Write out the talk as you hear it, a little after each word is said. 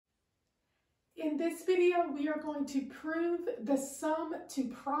In this video, we are going to prove the sum to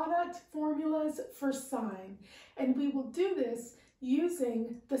product formulas for sine, and we will do this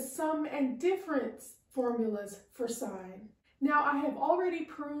using the sum and difference formulas for sine. Now, I have already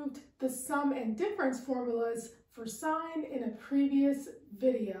proved the sum and difference formulas for sine in a previous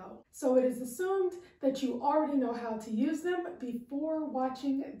video, so it is assumed that you already know how to use them before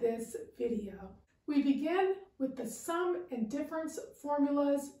watching this video. We begin with the sum and difference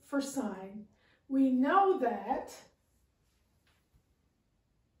formulas for sine. We know that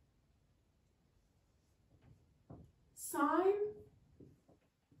sine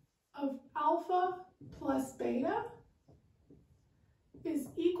of alpha plus beta is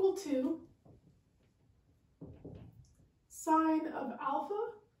equal to sine of alpha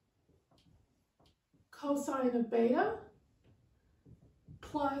cosine of beta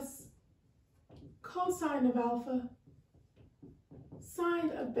plus cosine of alpha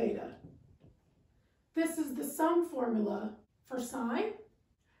sine of beta. This is the sum formula for sine,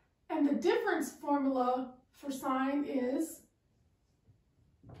 and the difference formula for sine is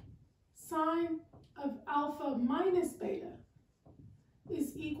sine of alpha minus beta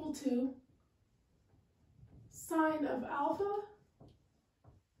is equal to sine of alpha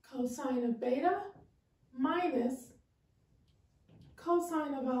cosine of beta minus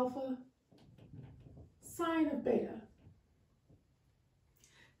cosine of alpha sine of beta.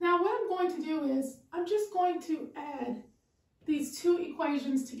 Now what I'm going to do is I'm just going to add these two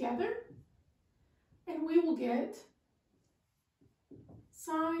equations together, and we will get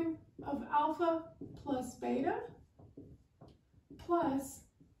sine of alpha plus beta plus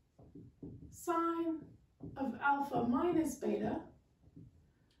sine of alpha minus beta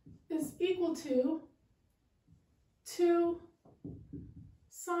is equal to 2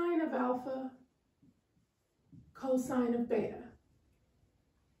 sine of alpha cosine of beta.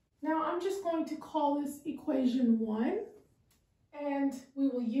 Now I'm just going to call this equation 1, and we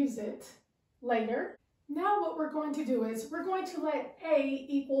will use it later. Now what we're going to do is we're going to let A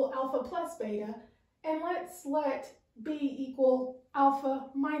equal alpha plus beta, and let's let B equal alpha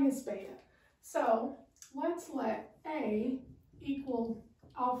minus beta. So let's let A equal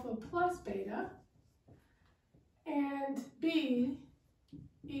alpha plus beta and B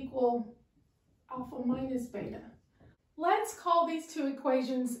equal alpha minus beta. Let's call these two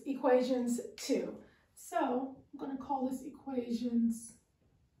equations 2. So I'm going to call this equations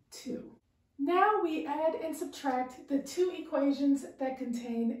 2. Now we add and subtract the two equations that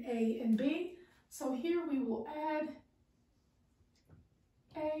contain A and B. So here we will add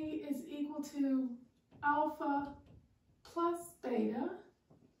A is equal to alpha plus beta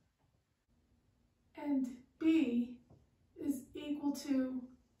and B is equal to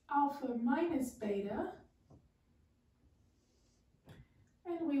alpha minus beta.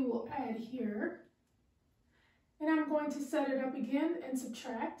 And we will add here, and I'm going to set it up again and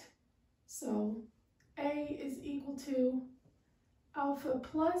subtract. So A is equal to alpha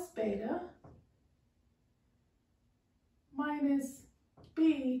plus beta minus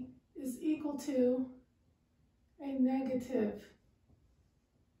B is equal to a negative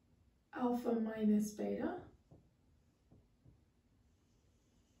alpha minus beta.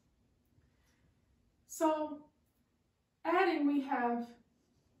 So adding, we have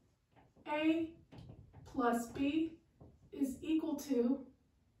A plus B is equal to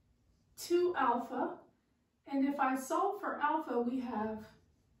 2 alpha, and if I solve for alpha, we have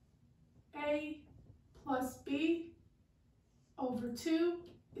A plus B over 2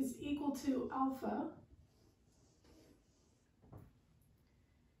 is equal to alpha,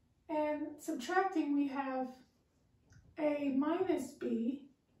 and subtracting, we have A minus B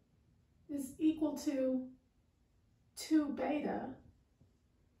is equal to 2 beta,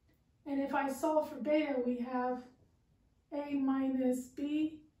 and if I solve for beta, we have A minus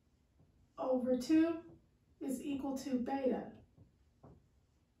B over 2 is equal to beta.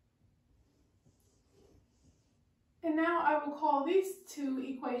 And now I will call these two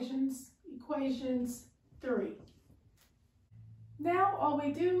equations 3. Now all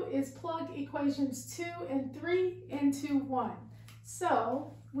we do is plug equations 2 and 3 into 1.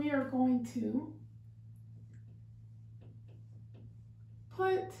 So we are going to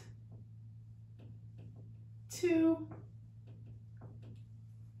put 2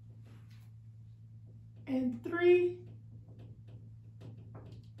 and 3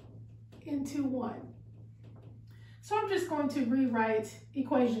 into 1. So I'm just going to rewrite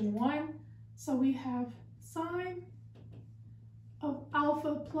equation 1. So we have sine of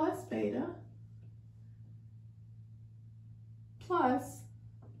alpha plus beta plus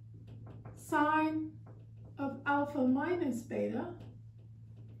sine of alpha minus beta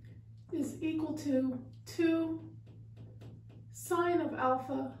is equal to 2 sine of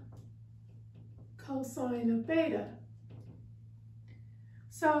alpha cosine of beta.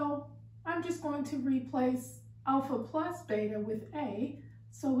 So I'm just going to replace alpha plus beta with A.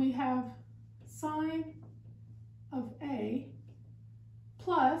 So we have sine of A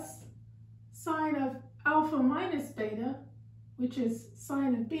plus sine of alpha minus beta, which is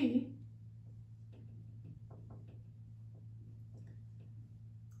sine of B,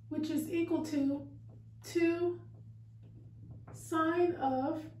 which is equal to 2 sine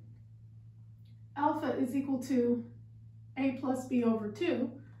of alpha is equal to A plus B over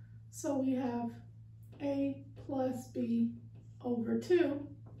 2. So we have A plus B over 2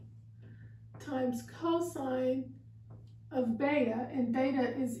 times cosine of beta, and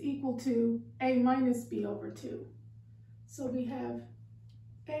beta is equal to A minus B over 2. So we have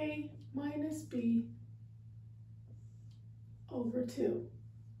A minus B over 2.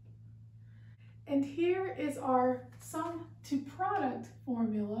 And here is our sum to product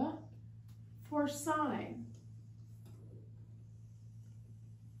formula for sine.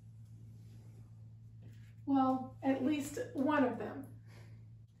 Well, at least one of them.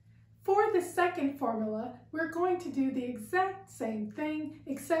 For the second formula, we're going to do the exact same thing,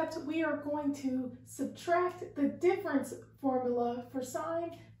 except we are going to subtract the difference formula for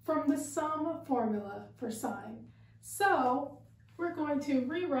sine from the sum formula for sine. So we're going to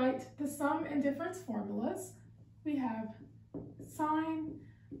rewrite the sum and difference formulas. We have sine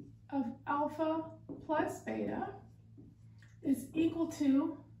of alpha plus beta is equal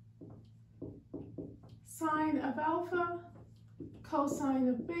to sine of alpha cosine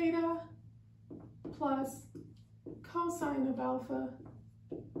of beta plus cosine of alpha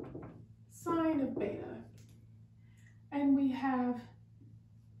sine of beta. And we have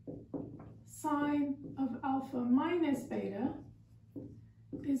sine of alpha minus beta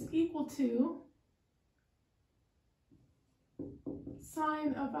is equal to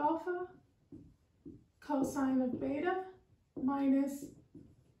sine of alpha cosine of beta minus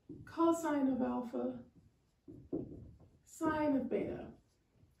cosine of alpha sine of beta.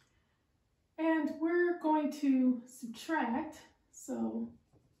 And we're going to subtract, so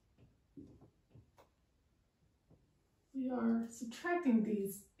we are subtracting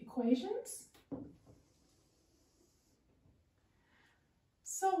these equations.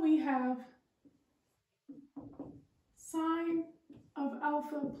 So we have sine of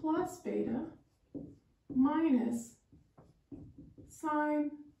alpha plus beta minus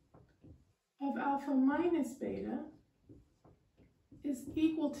sine of alpha minus beta is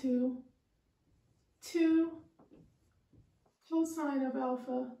equal to 2 cosine of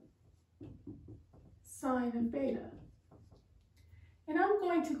alpha sine of beta. And I'm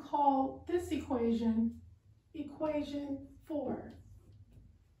going to call this equation equation 4.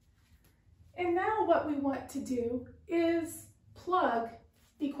 And now what we want to do is plug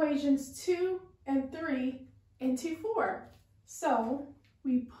equations 2 and 3 into 4. So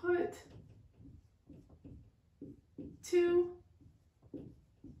we put 2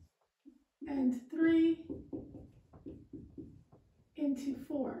 and 3 into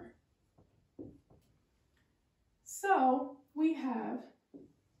 4. So we have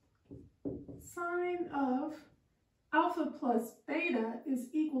sine of alpha plus beta is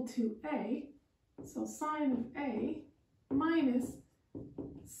equal to A, so sine of A minus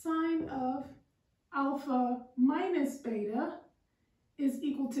sine of alpha minus beta is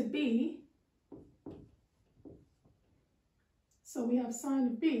equal to B. So we have sine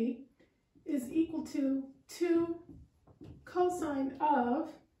of B is equal to 2 cosine of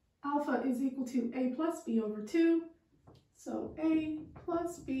alpha is equal to A plus B over 2. So A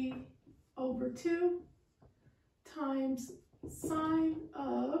plus B over 2 times sine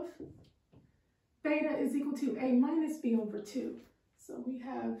of beta is equal to A minus B over 2. So we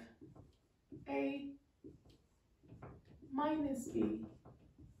have A minus B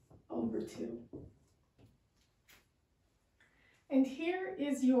over 2. And here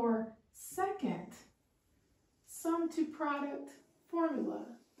is your second sum to product formula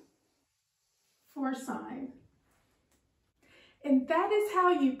for sine. And that is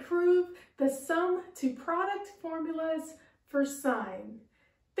how you prove the sum to product formulas for sine.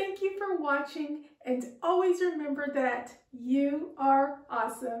 Thank you for watching, and always remember that you are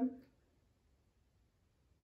awesome.